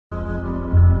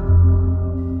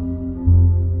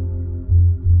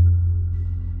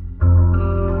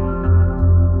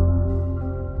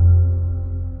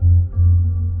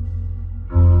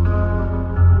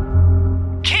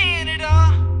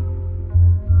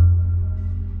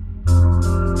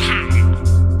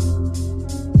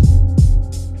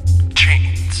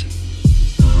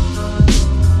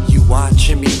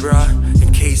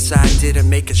didn't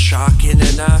make it shocking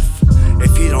enough.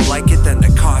 If you don't like it, then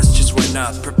the cost just went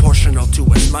up, proportional to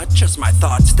as much as my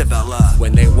thoughts develop.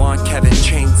 When they want Kevin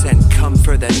Chainz and come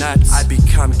for the nuts, I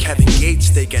become Kevin Gates,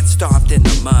 they get stomped in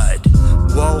the mud.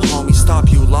 Whoa, homie,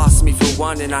 stop, you lost me for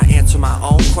one, and I answer my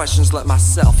own questions, let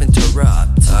myself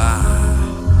interrupt.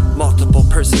 Multiple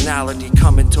personality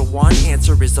coming to one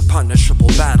answer is a punishable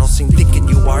battle scene. Thinking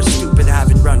you are stupid,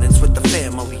 having run-ins with the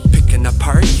family. Picking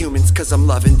apart humans cause I'm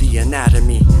loving the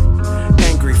anatomy.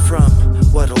 Angry from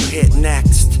what'll hit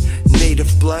next.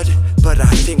 Native blood, but I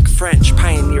think French.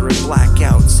 Pioneering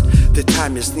blackouts. The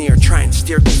time is near, try and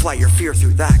steer, go fly your fear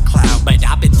through that cloud. But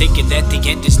I've been thinking that the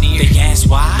end is near. They ask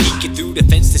why, peeking through the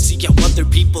fence to see how other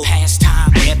people pass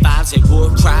time. Rap vibes and war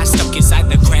cries, stuck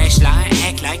inside the crash line.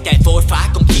 Act like that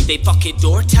 4-5 gon' keep they fucking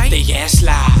door tight. They ass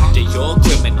lie, they all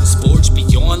criminals, forged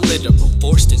beyond literal,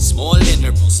 forced in small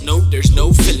intervals. No, there's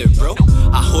no filler, bro.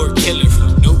 A whore killer,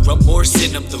 no remorse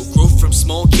in them though. Growth from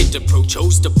small kid to pro,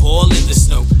 chose to ball in the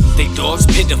snow. They dogs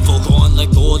pitiful, gone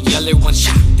like old yeller, one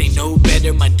shot. They know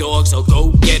better, my dogs are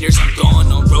go-getters. I'm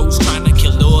gone on roads, trying to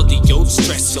kill all the old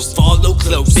stress. So follow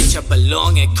close, bitch, I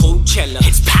belong at Coachella.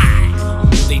 It's pie.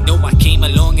 They know I came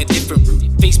along a different route.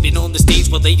 Face been on the stage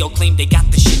while they all claim they got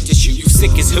the shit to shoot. You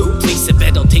sick as who? Place a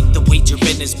bet, I'll take the wager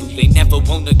in his boot. They never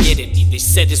wanna get at me, they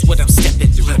said it's what I'm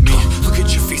stepping through. Let me look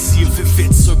at your face, see if it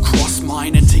fits across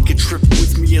mine, and take a trip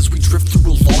with me as we drift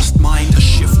through a lost mind. A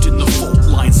shift in the fault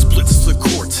line splits the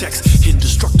cortex.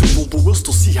 Indestructible, but we'll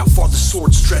still see how far the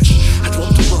swords stretch. I'd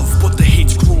love to love, but the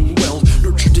hate's